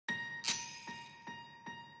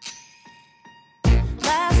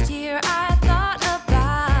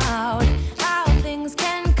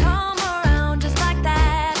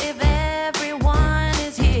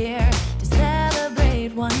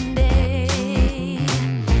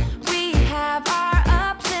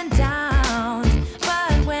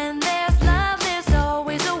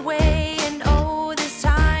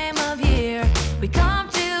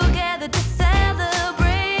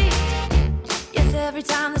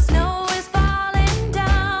snow is falling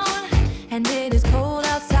down, and it is cold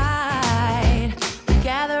outside. We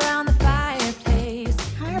gather around the fireplace.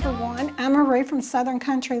 Hi everyone, I'm Marie from Southern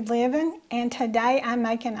Country Living, and today I'm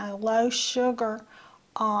making a low sugar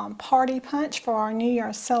party punch for our New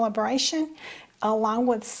Year's celebration, along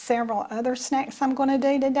with several other snacks I'm going to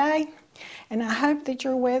do today. And I hope that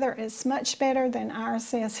your weather is much better than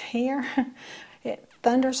ours is here. It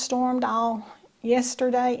thunderstormed all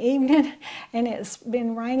yesterday evening, and it's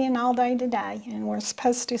been raining all day today, and we're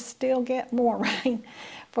supposed to still get more rain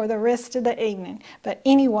for the rest of the evening. But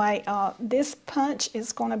anyway, this punch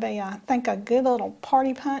is going to be, I think, a good little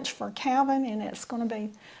party punch for Calvin, and it's going to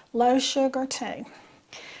be low sugar too.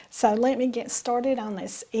 So let me get started on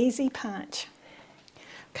this easy punch.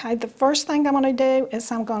 Okay, the first thing I'm going to do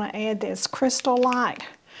is I'm going to add this Crystal Light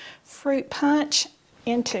fruit punch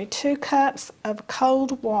into 2 cups of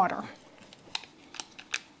cold water.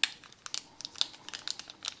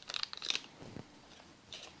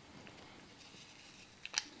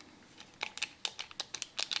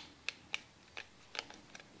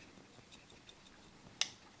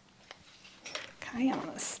 Okay, I'm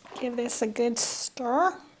going to give this a good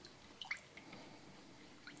stir.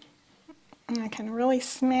 And I can really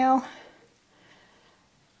smell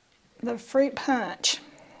the fruit punch.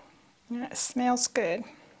 It smells good.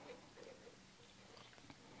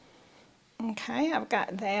 Okay, I've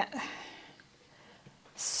got that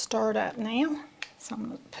stirred up now. So I'm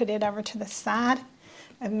going to put it over to the side.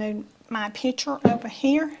 I've moved my pitcher over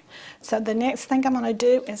here. So the next thing I'm going to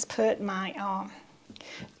do is put my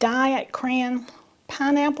Diet Cran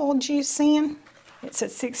pineapple juice in. It's a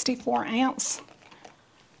 64 ounce.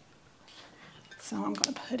 So I'm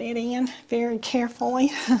going to put it in very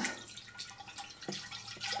carefully.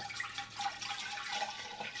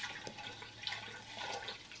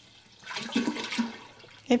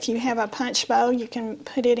 If you have a punch bowl, you can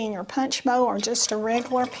put it in your punch bowl or just a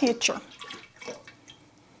regular pitcher.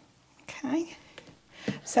 Okay.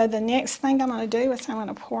 So the next thing I'm going to do is I'm going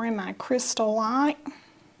to pour in my Crystal Light.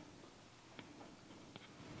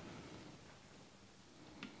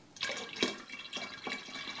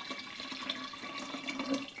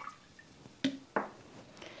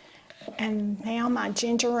 And now my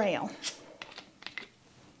ginger ale.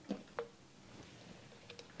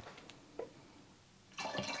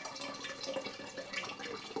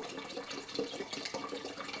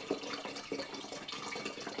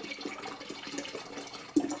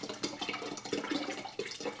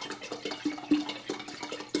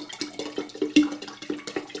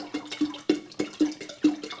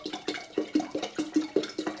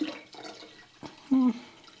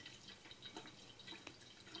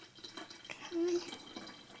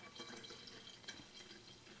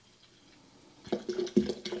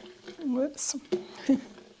 Whoops.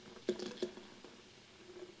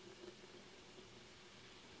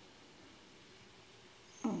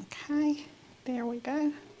 Okay, there we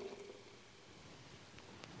go.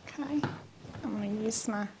 Okay, I'm going to use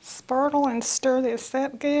my spurtle and stir this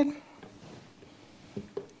up good.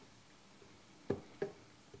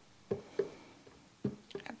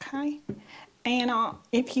 Okay, and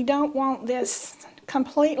if you don't want this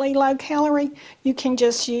completely low calorie, you can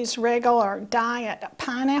just use regular diet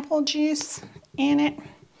pineapple juice in it,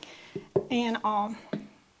 and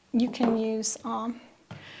you can use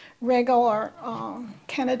regular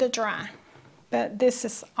Canada Dry, but this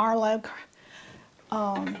is our low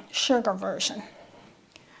sugar version.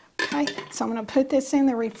 Okay, so I'm going to put this in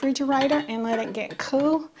the refrigerator and let it get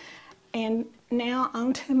cool, and now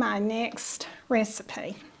on to my next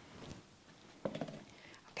recipe.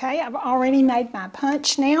 Okay, I've already made my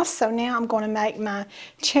punch now, so now I'm going to make my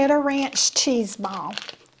cheddar ranch cheese ball.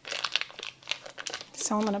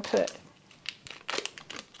 So I'm going to put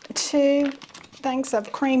 2 things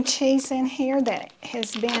of cream cheese in here that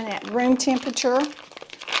has been at room temperature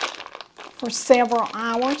for several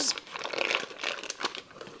hours.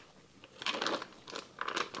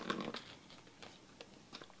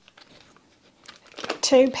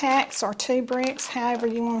 Two packs or 2 bricks, however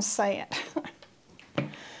you want to say it.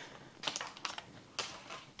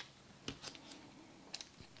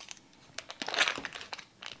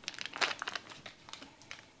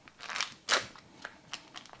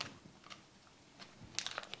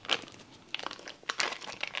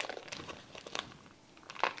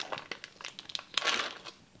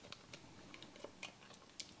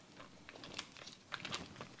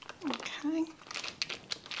 Okay.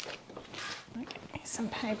 Get me some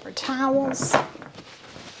paper towels.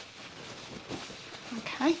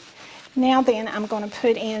 Okay. Now then, I'm going to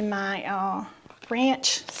put in my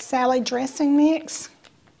ranch salad dressing mix.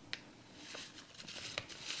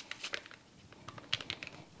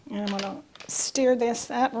 And I'm going to stir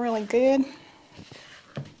this up really good.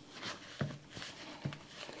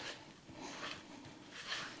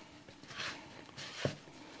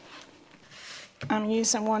 I'm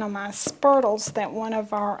using one of my spurtles that one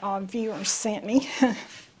of our viewers sent me.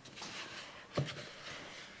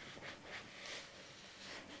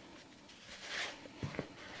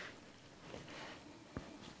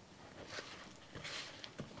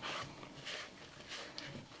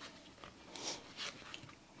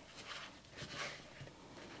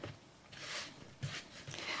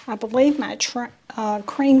 I believe my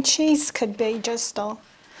cream cheese could be just a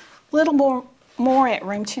little more at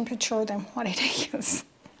room temperature than what it is.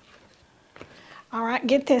 All right,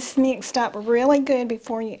 get this mixed up really good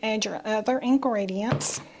before you add your other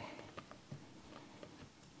ingredients.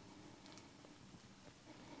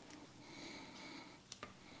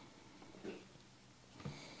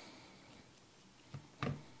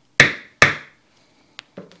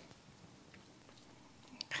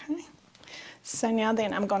 Okay, so now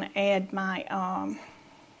then I'm going to add my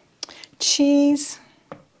cheese,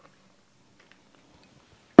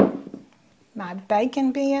 my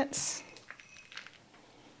bacon bits,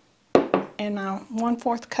 and my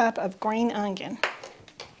 1/4 cup of green onion.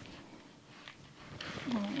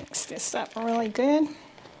 I'm going to mix this up really good.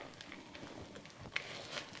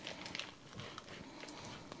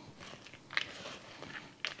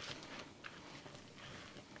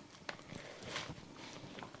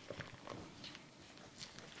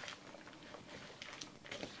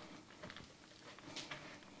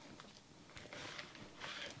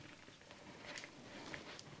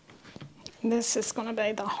 This is going to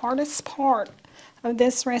be the hardest part of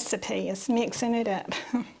this recipe, is mixing it up.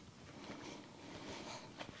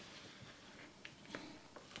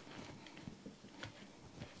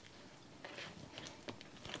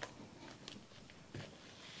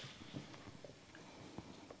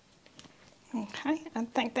 Okay, I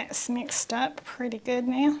think that's mixed up pretty good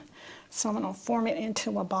now. So I'm going to form it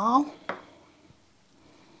into a ball.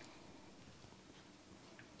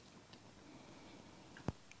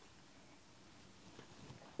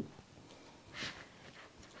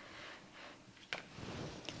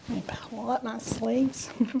 Let me pull up my sleeves.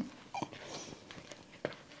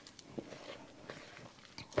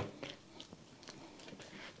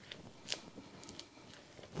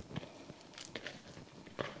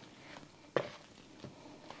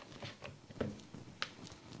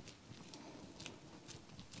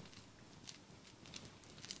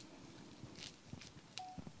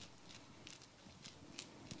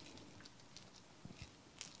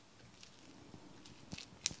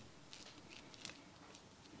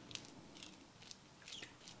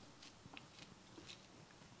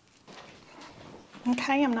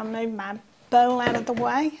 Okay, I'm going to move my bowl out of the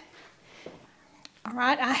way. All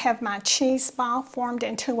right, I have my cheese ball formed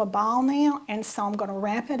into a ball now, and so I'm going to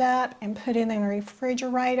wrap it up and put it in the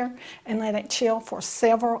refrigerator and let it chill for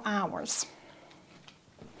several hours.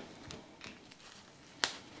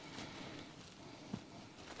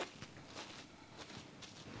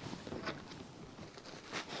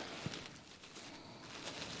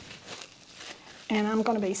 And I'm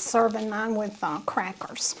going to be serving mine with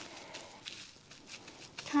crackers.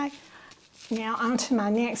 Okay, now on to my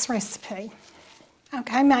next recipe.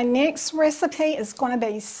 Okay, my next recipe is going to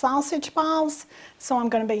be sausage balls. So I'm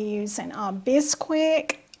going to be using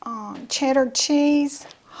Bisquick, cheddar cheese,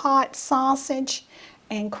 hot sausage,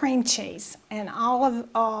 and cream cheese. And all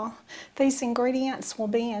of these ingredients will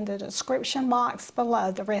be in the description box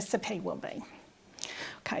below. The recipe will be.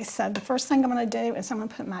 Okay, so the first thing I'm going to do is I'm going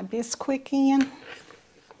to put my Bisquick in.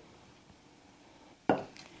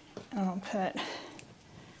 I'm going to put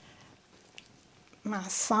my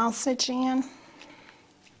sausage in.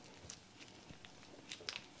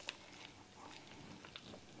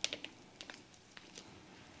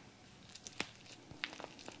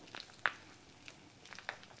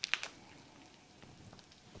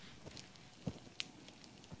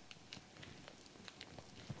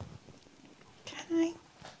 Okay.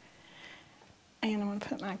 And I'm going to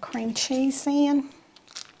put my cream cheese in.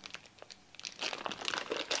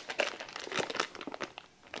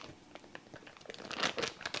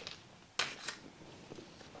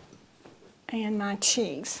 And my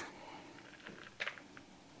cheese.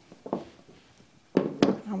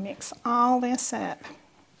 I'll mix all this up.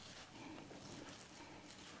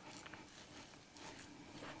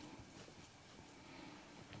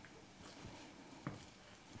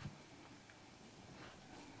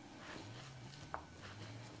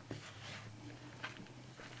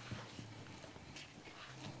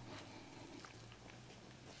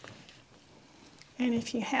 And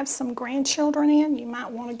if you have some grandchildren in, you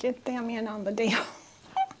might want to get them in on the deal.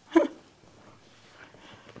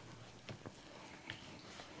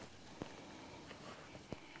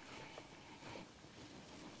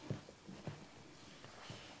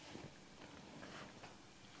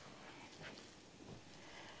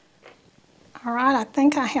 All right, I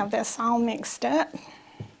think I have this all mixed up.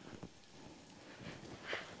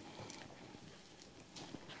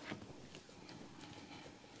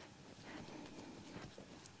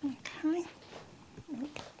 Okay, let me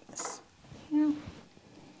get this here.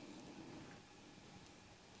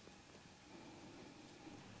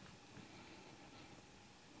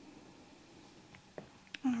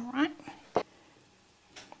 All right.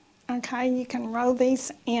 Okay, you can roll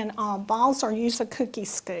these in balls or use a cookie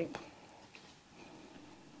scoop.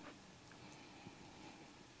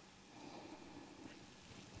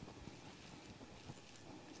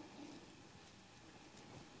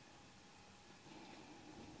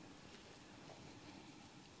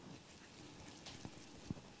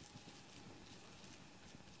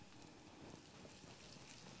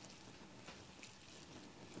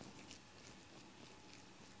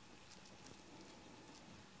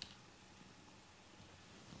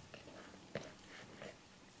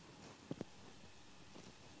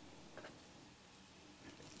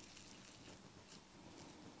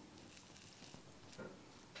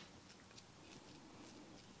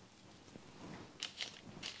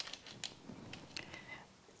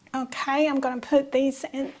 Okay, I'm going to put these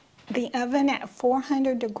in the oven at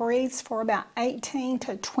 400 degrees for about 18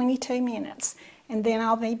 to 22 minutes, and then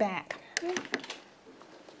I'll be back.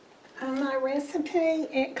 On my recipe,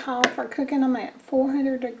 it called for cooking them at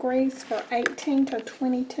 400 degrees for 18 to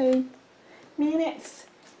 22 minutes,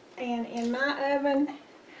 and in my oven,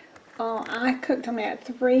 I cooked them at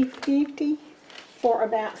 350 for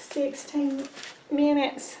about 16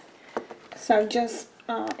 minutes. So just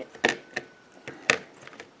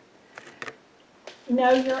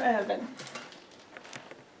know your oven.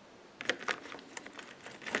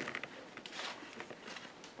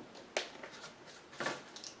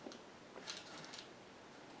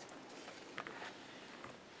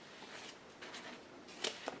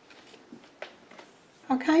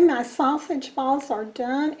 Okay, my sausage balls are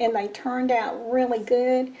done and they turned out really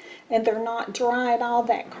good, and they're not dry at all.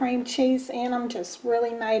 That cream cheese in them just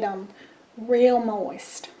really made them real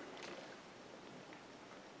moist.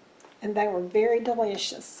 And they were very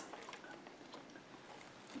delicious.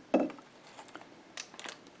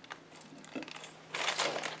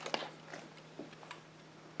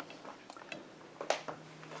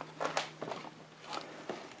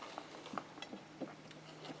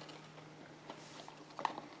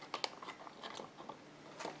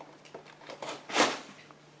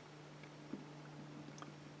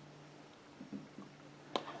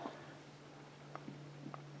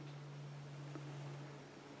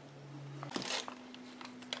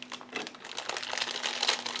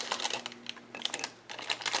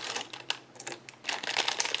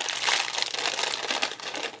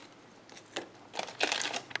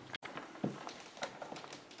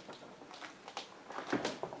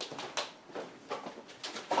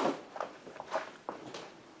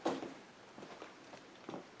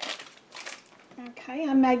 Okay,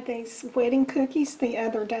 I made these wedding cookies the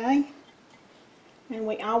other day, and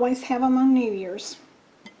we always have them on New Year's.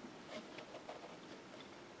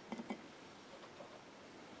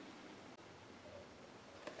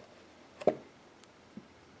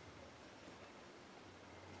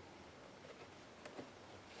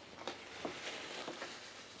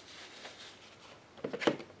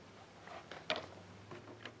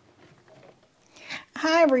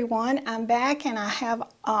 Hi everyone, I'm back and I have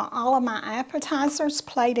all of my appetizers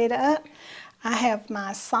plated up. I have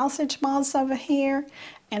my sausage balls over here,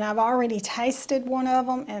 and I've already tasted one of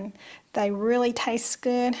them and they really taste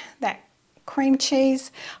good. That cream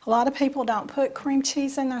cheese, a lot of people don't put cream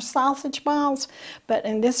cheese in their sausage balls, but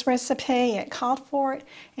in this recipe it called for it,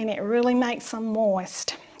 and it really makes them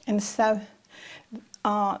moist, and so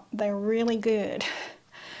they're really good.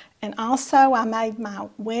 And also I made my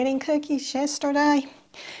wedding cookies yesterday,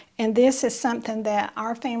 and this is something that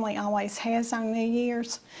our family always has on New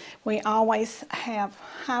Year's. We always have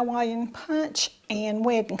Hawaiian punch and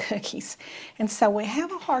wedding cookies, and so we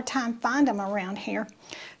have a hard time finding them around here.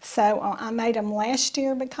 So I made them last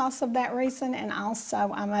year because of that reason, and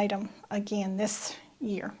also I made them again this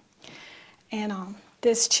year. And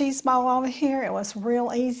this cheese ball over here, it was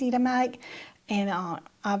real easy to make, and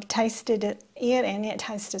I've tasted it and it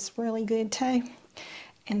tastes really good too.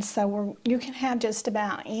 And so you can have just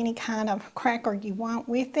about any kind of cracker you want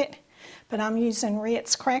with it, but I'm using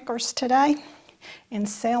Ritz crackers today and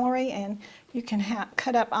celery, and you can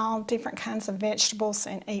cut up all different kinds of vegetables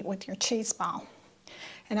and eat with your cheese ball.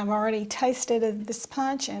 And I've already tasted this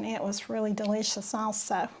punch and it was really delicious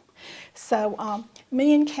also. So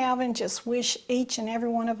me and Calvin just wish each and every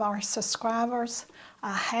one of our subscribers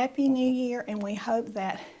a happy new year, and we hope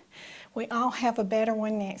that we all have a better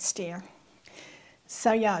one next year.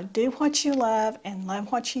 So y'all do what you love and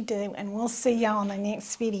love what you do, and we'll see y'all in the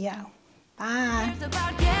next video. Bye. It's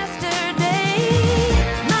about yesterday,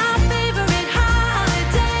 my favorite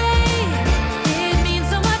holiday. It means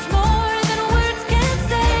so much more than words can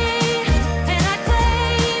say. And I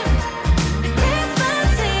claim that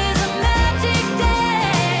Christmas is a magic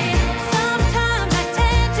day. Sometimes I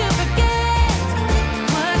tend to forget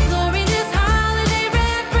what glory this holiday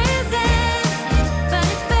represents. But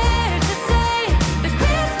it's fair to say that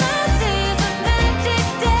Christmas is a magic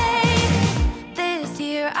day. This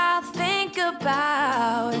year I'll think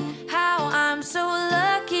about how I'm so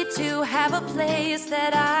lucky to have a place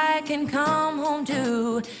that I can come home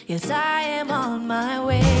to. Yes, I am on my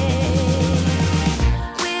way.